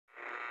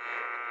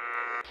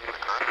The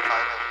current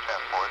time is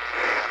 10:40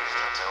 p.m.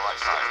 Eastern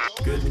Daylight Time.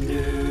 Good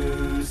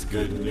news,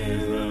 good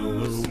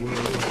news.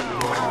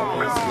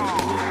 Always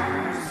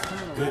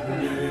good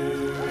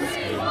news,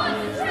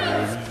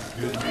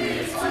 good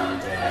news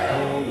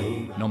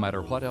today. No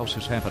matter what else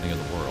is happening in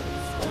the world,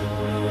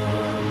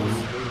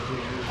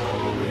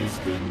 Always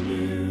good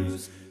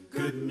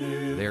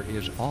news, there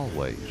is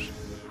always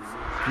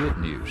good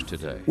news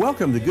today.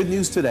 Welcome to Good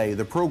News Today,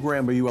 the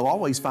program where you will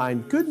always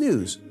find good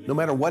news, no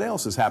matter what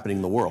else is happening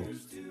in the world.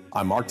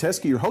 I'm Mark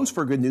Teskey, your host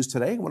for Good News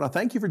Today. I want to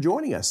thank you for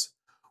joining us.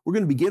 We're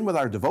going to begin with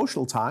our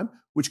devotional time,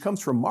 which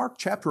comes from Mark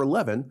chapter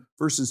 11,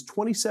 verses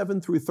 27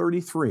 through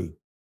 33.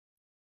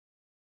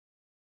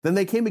 Then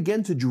they came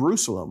again to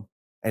Jerusalem,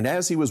 and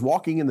as he was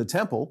walking in the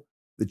temple,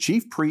 the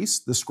chief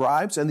priests, the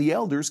scribes, and the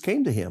elders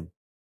came to him.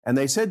 And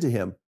they said to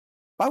him,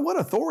 "By what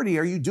authority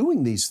are you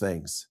doing these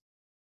things?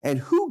 And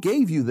who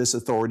gave you this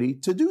authority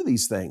to do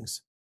these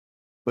things?"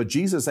 But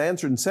Jesus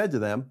answered and said to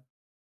them,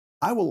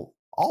 "I will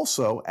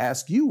also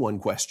ask you one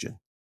question.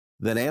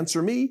 Then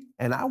answer me,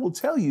 and I will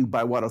tell you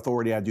by what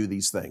authority I do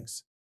these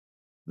things.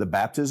 The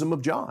baptism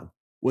of John,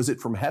 was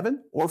it from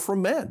heaven or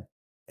from men?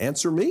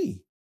 Answer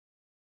me."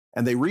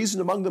 And they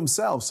reasoned among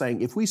themselves,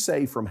 saying, "If we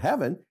say from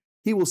heaven,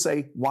 he will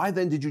say, 'Why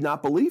then did you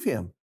not believe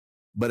him?'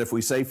 But if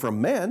we say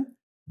from men,"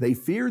 they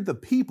feared the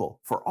people,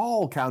 for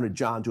all counted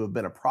John to have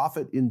been a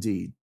prophet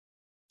indeed.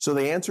 So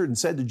they answered and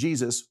said to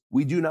Jesus,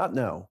 "We do not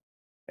know."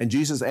 And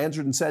Jesus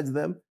answered and said to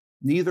them,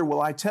 "Neither will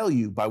I tell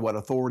you by what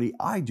authority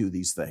I do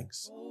these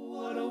things." Oh,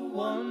 what a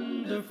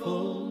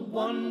wonderful,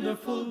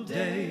 wonderful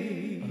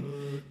day.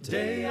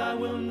 Day I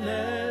will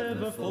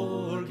never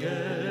forget.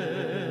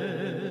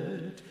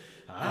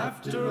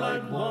 After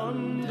I'd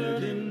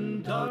wandered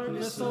in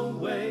darkness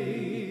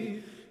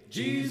away,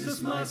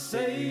 Jesus, my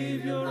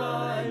Savior,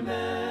 I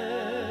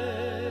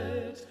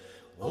met.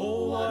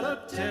 Oh, what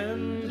a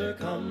tender,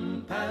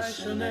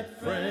 compassionate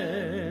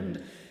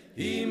friend.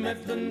 He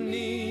met the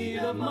need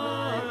of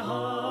my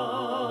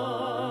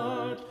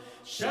heart.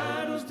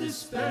 Shadows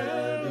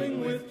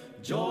dispelling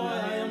with joy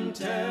I am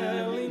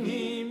telling,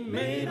 he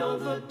made all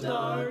the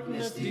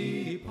darkness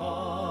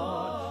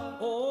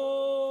depart.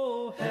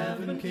 Oh,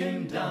 heaven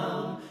came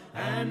down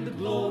and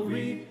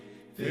glory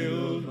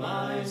filled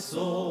my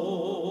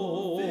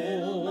soul.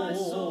 Filled my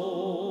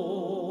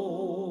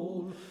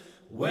soul.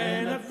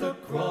 When at the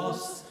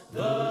cross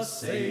the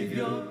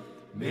Savior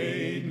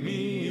made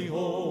me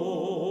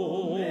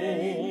whole.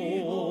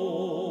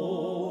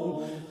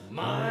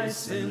 My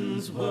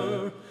sins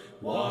were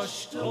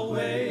washed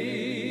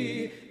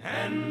away,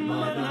 and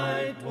my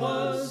night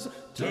was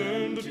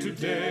turned to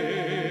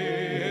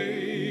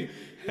day.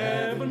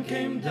 Heaven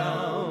came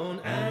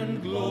down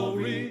and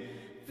glory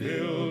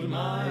filled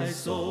my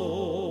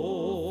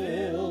soul.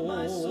 Filled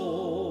my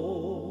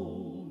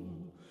soul.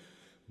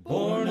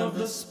 Born of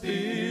the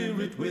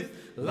Spirit with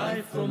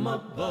life from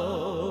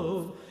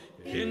above,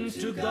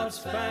 into God's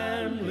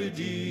family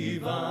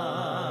divine,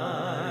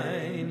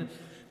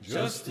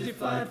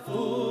 justified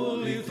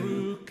fully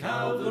through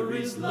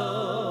Calvary's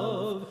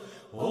love.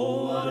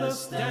 Oh, what a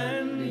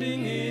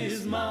standing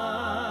is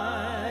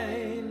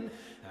mine.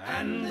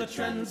 And the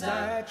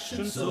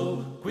transaction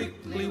so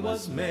quickly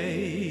was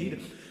made,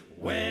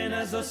 when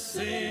as a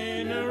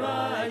sinner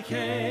I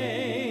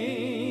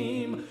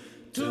came,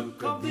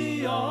 took up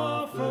the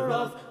offer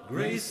of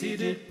grace he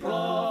did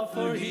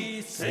proffer.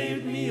 He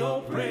saved me,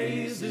 oh,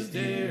 praise his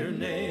dear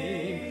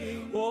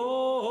name.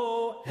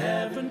 Oh,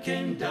 heaven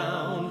came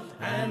down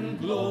and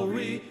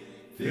glory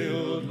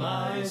filled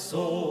my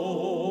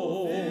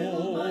soul.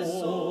 Filled my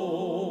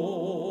soul.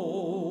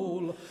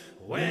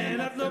 When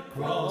at the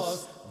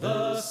cross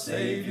the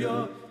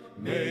Savior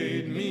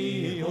made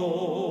me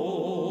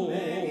whole.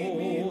 Made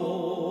me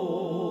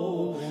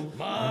whole.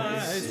 My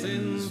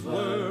sins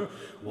were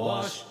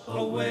washed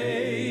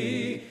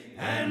away,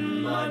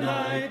 and my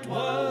night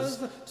was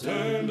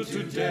turned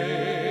to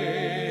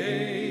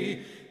day.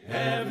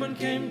 Heaven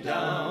came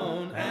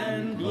down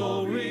and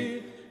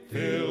glory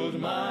filled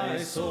my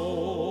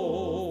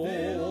soul.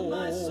 Filled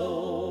my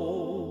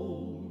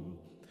soul.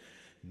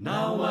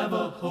 Now I've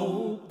a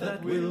hope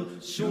that will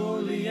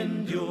surely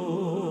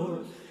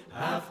endure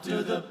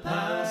after the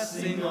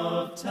passing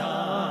of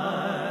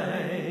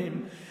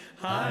time.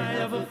 I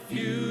have a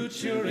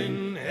future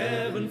in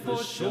heaven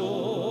for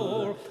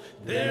sure,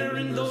 there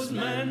in those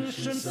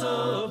mansions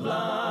sublime.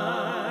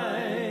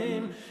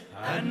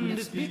 And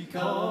it's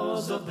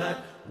because of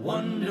that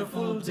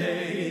wonderful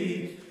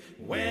day,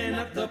 when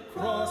at the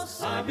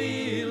cross I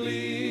believed,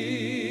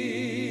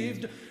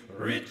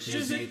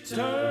 riches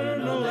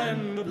eternal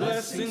and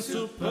blessings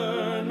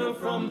supernal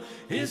from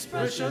his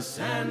precious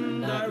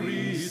hand I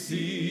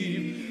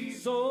received.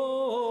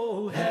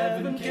 So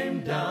heaven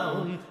came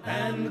down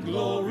and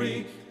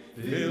glory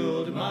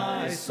filled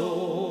my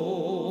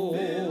soul.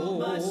 Filled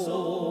my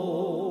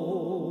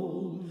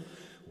soul.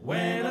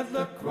 When at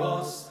the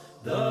cross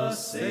the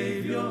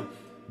Savior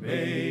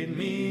made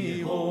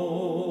me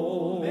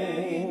whole.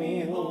 Made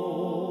me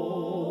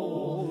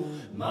whole.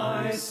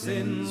 My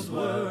sins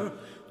were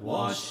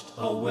washed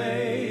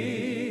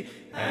away,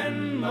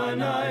 and my by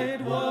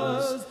night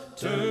was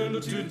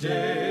turned to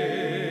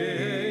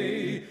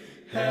day.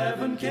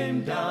 Heaven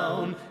came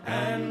down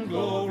and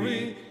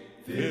glory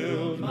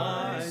filled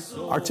my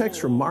soul. Our text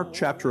from Mark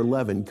chapter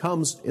 11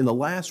 comes in the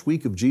last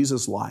week of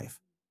Jesus' life.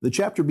 The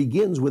chapter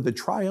begins with a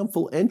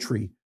triumphal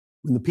entry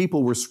when the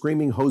people were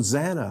screaming,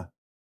 "Hosanna,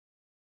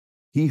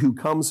 he who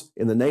comes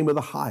in the name of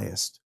the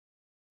highest."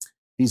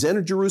 He's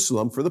entered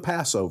Jerusalem for the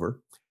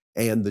Passover,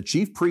 and the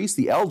chief priests,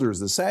 the elders,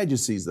 the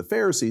Sadducees, the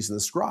Pharisees, and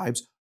the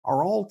scribes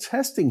are all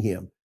testing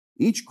him,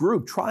 each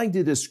group trying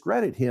to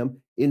discredit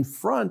him in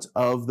front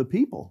of the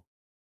people.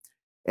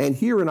 And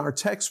here in our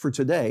text for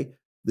today,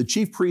 the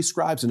chief priests,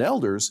 scribes, and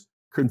elders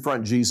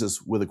confront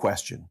Jesus with a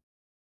question.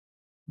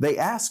 They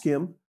ask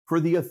him for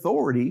the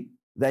authority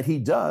that he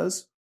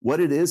does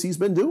what it is he's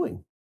been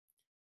doing.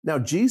 Now,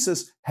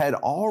 Jesus had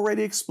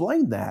already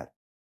explained that,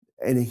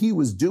 and he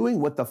was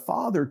doing what the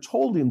Father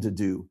told him to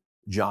do,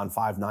 John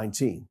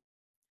 5:19.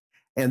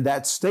 And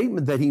that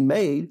statement that he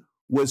made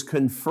was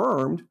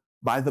confirmed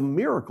by the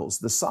miracles,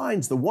 the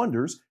signs, the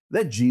wonders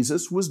that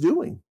Jesus was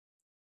doing.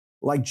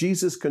 Like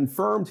Jesus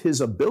confirmed his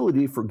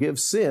ability to forgive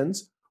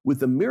sins with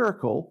the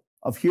miracle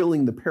of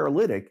healing the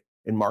paralytic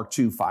in Mark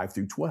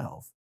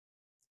 2:5-12.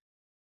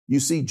 You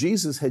see,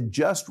 Jesus had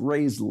just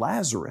raised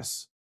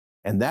Lazarus,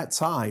 and that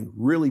sign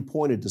really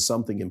pointed to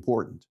something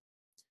important.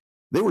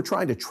 They were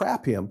trying to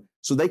trap him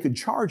so they could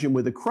charge him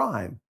with a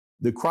crime.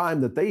 The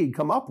crime that they had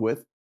come up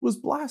with was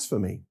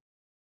blasphemy.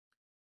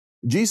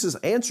 Jesus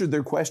answered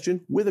their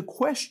question with a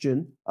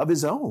question of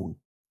his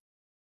own.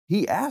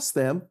 He asked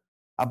them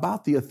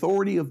about the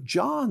authority of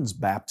John's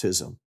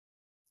baptism.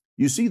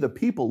 You see, the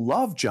people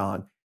loved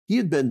John. He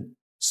had been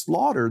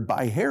slaughtered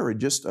by Herod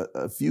just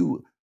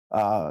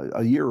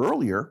a year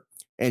earlier,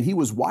 and he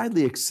was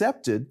widely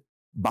accepted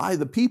by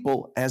the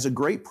people as a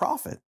great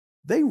prophet.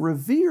 They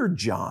revered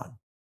John.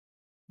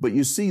 But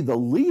you see, the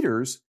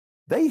leaders,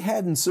 they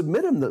hadn't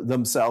submitted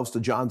themselves to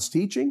John's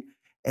teaching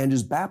and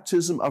his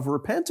baptism of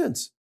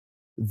repentance.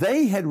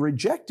 They had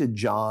rejected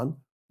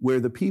John where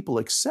the people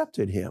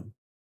accepted him.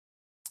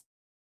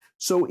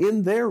 So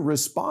in their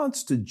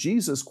response to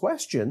Jesus'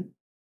 question,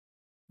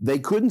 they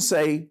couldn't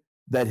say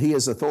that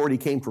his authority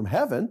came from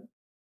heaven,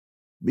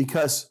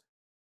 because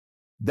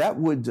that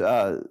would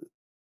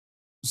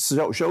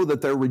show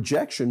that their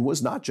rejection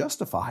was not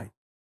justified,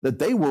 that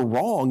they were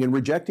wrong in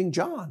rejecting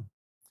John.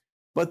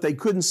 But they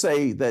couldn't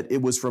say that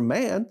it was from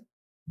man,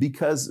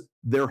 because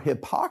their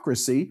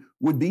hypocrisy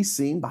would be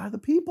seen by the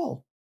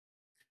people.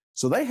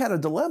 So they had a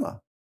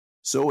dilemma.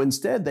 So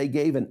instead, they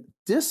gave a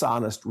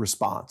dishonest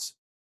response.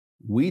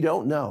 We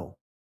don't know.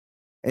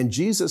 And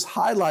Jesus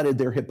highlighted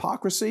their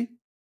hypocrisy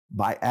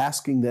by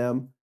asking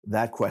them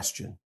that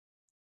question.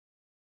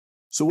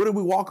 So what did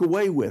we walk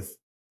away with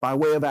by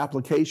way of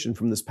application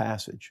from this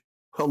passage?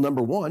 Well,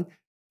 number one,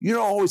 you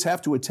don't always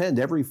have to attend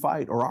every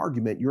fight or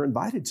argument you're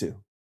invited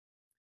to.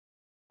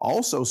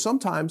 Also,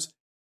 sometimes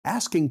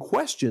asking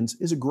questions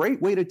is a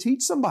great way to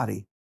teach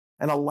somebody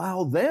and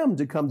allow them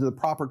to come to the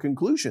proper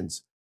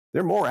conclusions.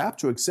 They're more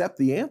apt to accept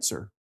the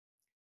answer.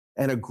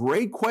 And a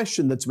great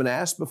question that's been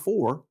asked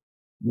before,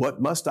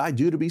 what must I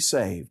do to be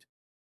saved?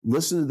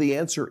 Listen to the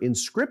answer in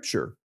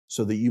Scripture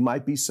so that you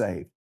might be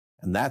saved.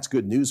 And that's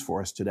good news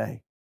for us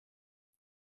today.